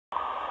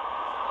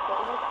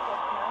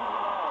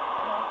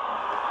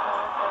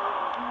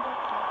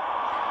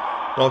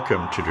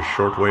Welcome to the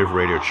Shortwave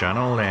radio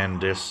channel,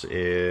 and this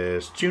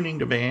is tuning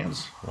the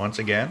bands once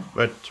again,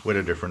 but with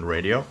a different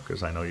radio,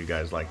 because I know you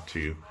guys like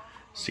to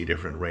see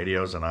different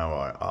radios and how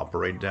I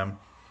operate them.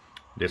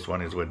 This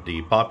one is with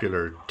the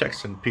popular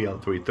Tecsun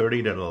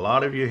PL-330 that a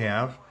lot of you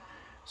have,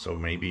 so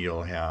maybe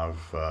you'll have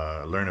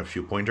learn a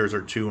few pointers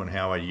or two on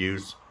how I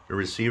use the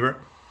receiver.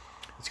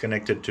 It's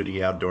connected to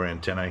the outdoor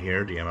antenna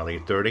here, the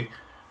MLA30,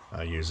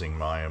 using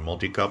my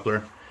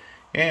multi-coupler.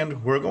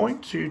 And we're going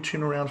to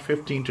tune around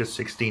 15 to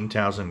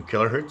 16,000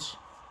 kilohertz,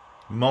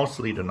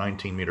 mostly the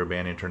 19 meter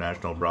band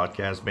international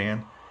broadcast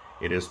band.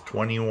 It is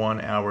 21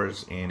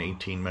 hours and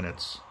 18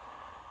 minutes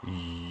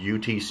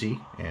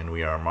UTC, and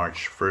we are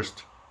March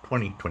 1st,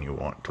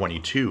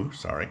 2022,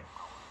 sorry.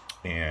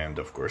 And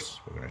of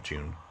course, we're going to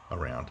tune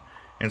around.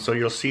 And so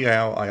you'll see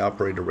how I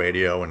operate the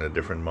radio and the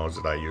different modes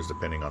that I use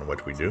depending on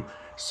what we do.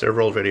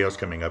 Several videos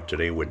coming up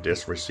today with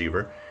this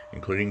receiver,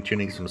 including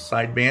tuning some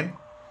sideband.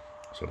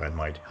 So that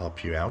might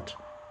help you out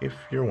if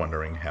you're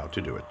wondering how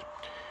to do it.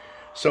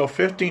 So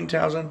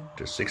 15,000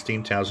 to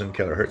 16,000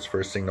 kilohertz.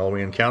 First signal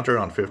we encounter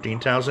on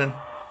 15,000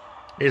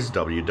 is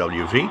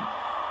WWV.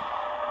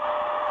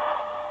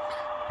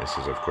 This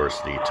is of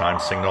course the time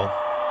signal,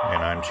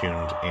 and I'm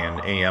tuned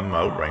in AM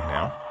mode right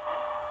now.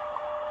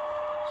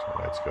 So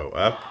let's go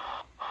up.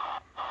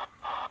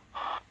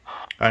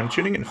 I'm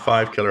tuning in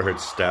 5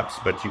 kilohertz steps,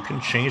 but you can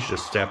change the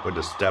step with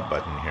the step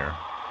button here.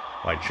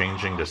 By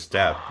changing the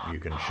step, you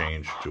can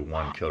change to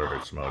 1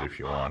 kilohertz mode if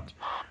you want.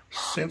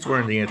 Since we're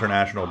in the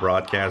international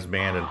broadcast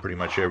band and pretty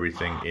much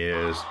everything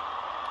is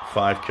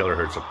 5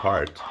 kilohertz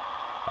apart,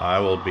 I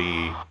will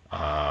be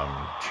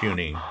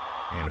tuning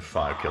in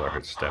 5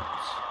 kilohertz steps,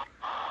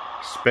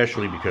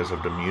 especially because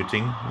of the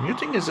muting.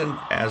 Muting isn't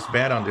as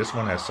bad on this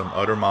one as some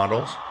other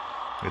models.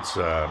 It's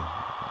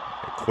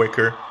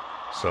quicker,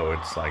 so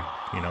it's like,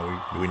 you know,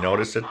 we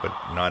notice it, but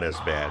not as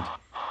bad.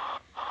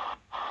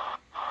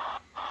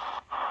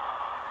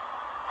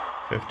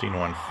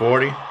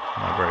 15140,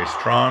 not very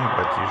strong,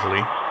 but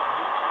usually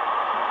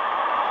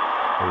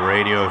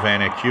Radio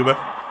Havana, Cuba.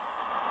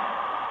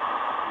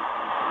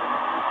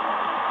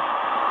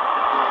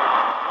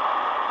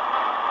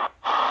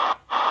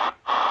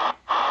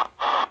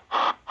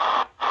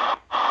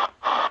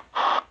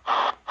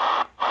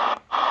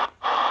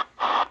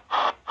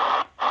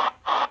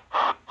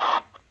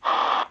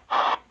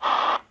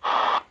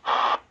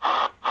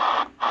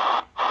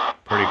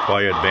 Pretty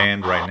quiet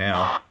band right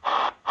now.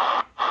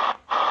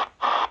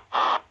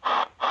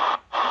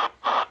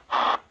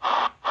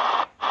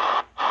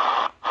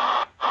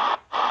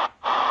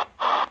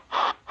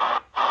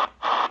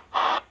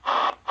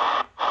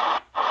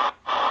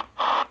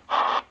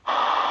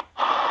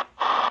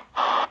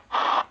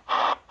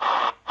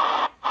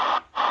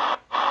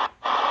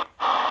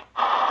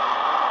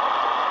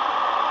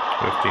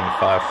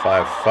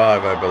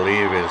 .555, I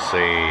believe, is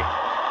a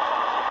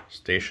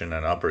station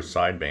and upper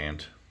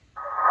sideband.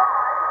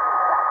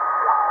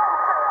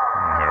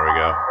 Here we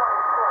go.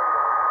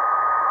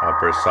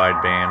 Upper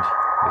sideband.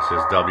 This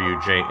is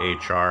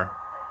WJHR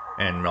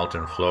in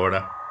Milton,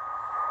 Florida.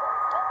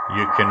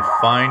 You can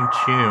fine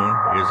tune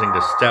using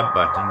the step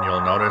button.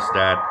 You'll notice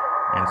that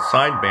in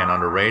sideband on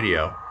the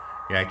radio,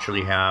 you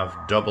actually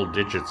have double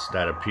digits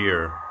that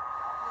appear.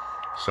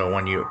 So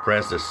when you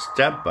press the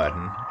step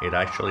button, it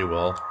actually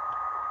will,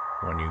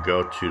 when you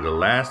go to the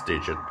last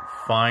digit,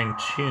 fine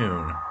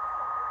tune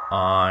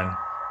on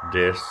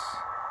this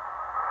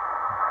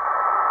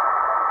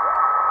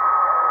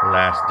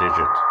last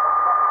digit.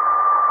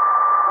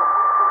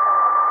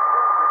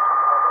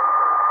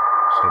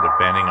 So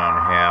depending on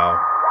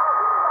how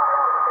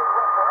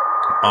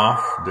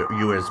off the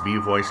USB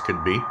voice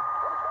could be,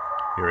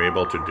 you're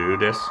able to do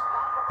this.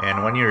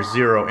 And when you're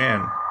zero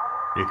in,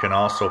 you can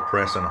also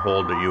press and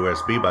hold the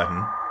USB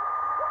button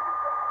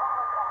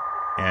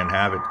and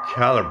have it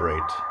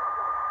calibrate.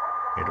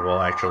 It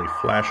will actually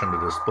flash on the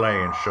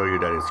display and show you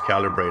that it's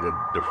calibrated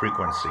the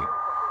frequency,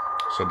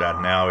 so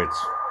that now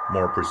it's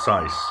more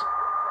precise.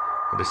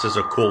 This is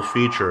a cool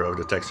feature of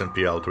the Tecsun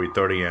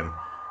PL-330, and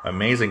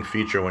amazing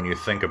feature when you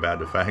think about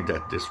the fact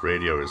that this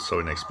radio is so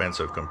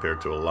inexpensive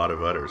compared to a lot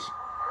of others.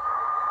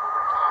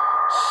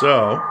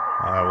 So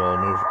I will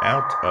move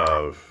out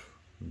of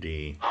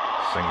the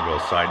single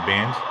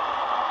sideband,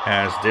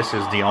 as this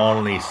is the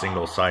only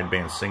single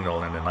sideband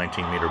signal in the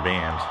 19 meter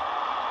band.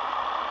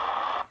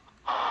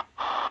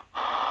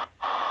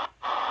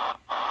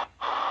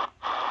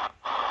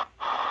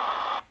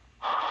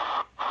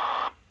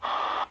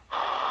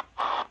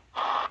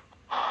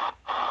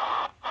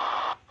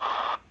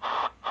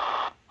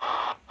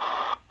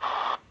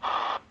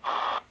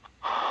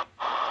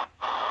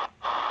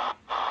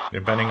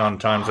 Depending on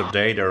times of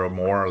day, there are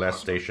more or less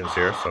stations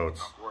here, so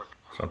it's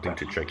something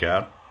to check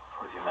out.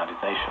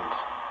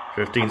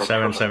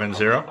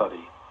 15770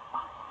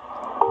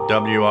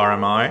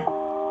 WRMI.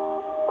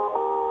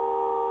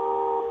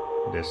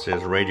 This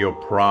is Radio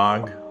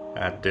Prague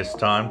at this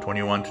time,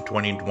 21 to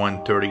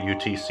 21:30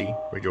 UTC,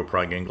 Radio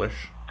Prague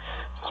English.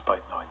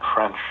 Despite knowing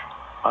French,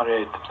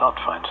 Maria did not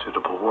find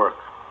suitable work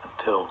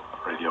until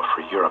Radio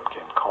Free Europe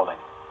came calling,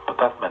 but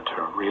that meant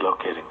her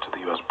relocating to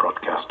the US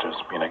broadcaster's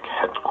Munich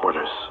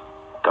headquarters.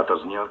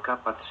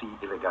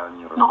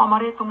 No a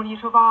Marie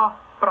Tumlířová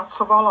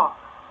pracovala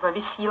ve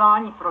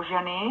vysílání pro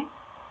ženy.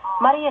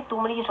 Maria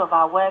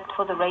Tumlířová worked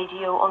for the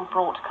radio on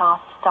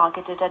broadcasts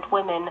targeted at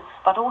women,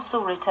 but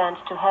also returned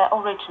to her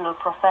original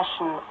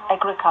profession,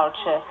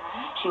 agriculture.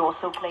 She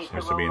also played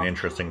Seems to be an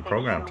interesting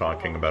program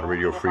talking about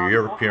Radio Free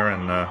Europe here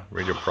in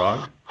Radio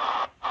Prague.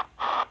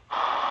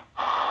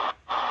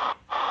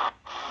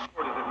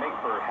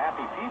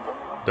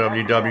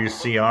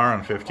 WWCR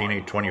on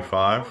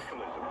 15825.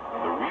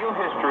 The real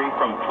history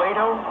from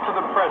Plato to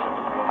the present.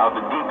 How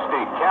the deep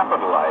state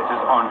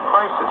capitalizes on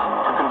crisis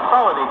to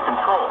consolidate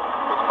control.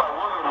 It's by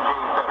William J.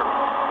 Fetterman.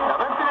 Now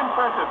that's an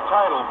impressive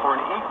title for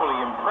an equally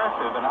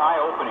impressive and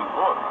eye-opening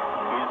book.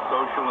 Is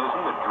socialism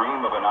the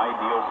dream of an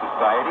ideal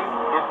society?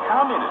 Is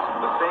communism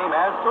the same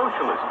as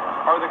socialism?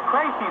 Are the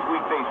crises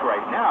we face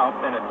right now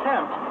an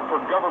attempt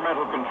for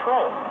governmental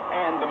control?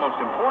 And the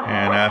most important...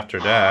 And after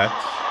that,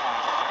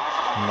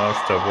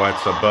 most of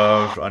what's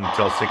above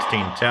until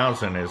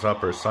 16,000 is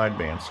upper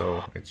sideband,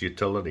 so it's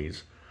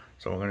utilities.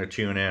 So we're going to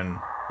tune in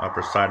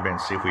upper sideband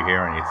and see if we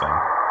hear anything.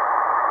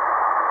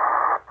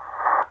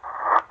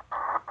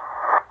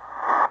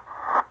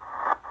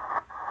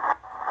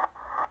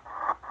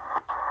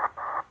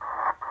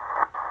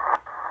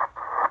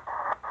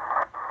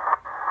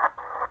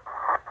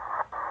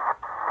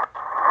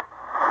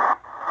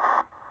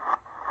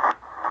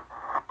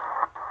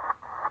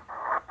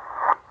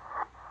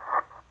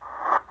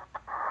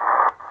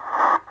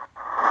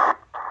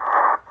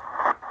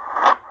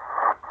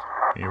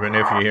 Even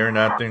if you hear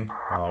nothing,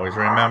 always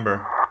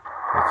remember,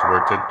 it's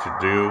worth it to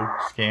do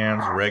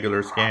scans,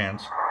 regular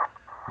scans.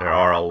 There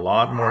are a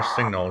lot more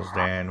signals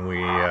than we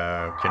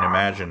can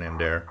imagine in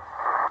there.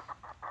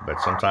 But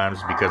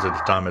sometimes because of the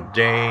time of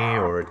day,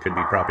 or it could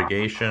be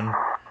propagation,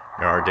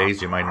 there are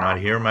days you might not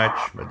hear much,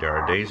 but there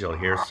are days you'll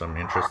hear some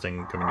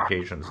interesting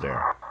communications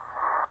there.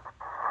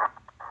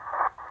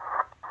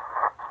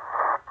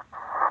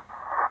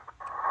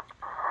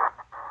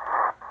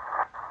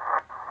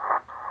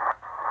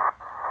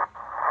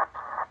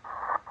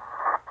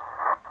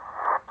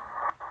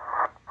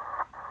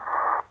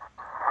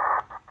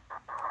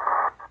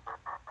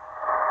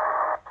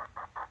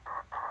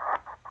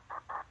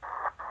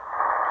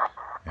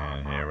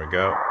 And here we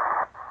go.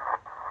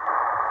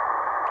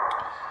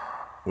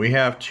 We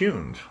have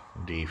tuned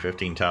the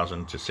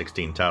 15,000 to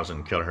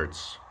 16,000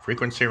 kHz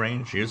frequency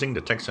range using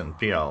the Tecsun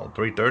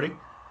PL-330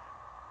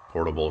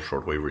 portable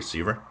shortwave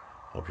receiver.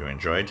 Hope you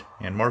enjoyed,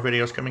 and more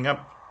videos coming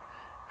up.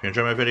 If you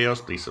enjoy my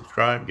videos, please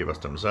subscribe, give us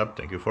thumbs up.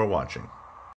 Thank you for watching.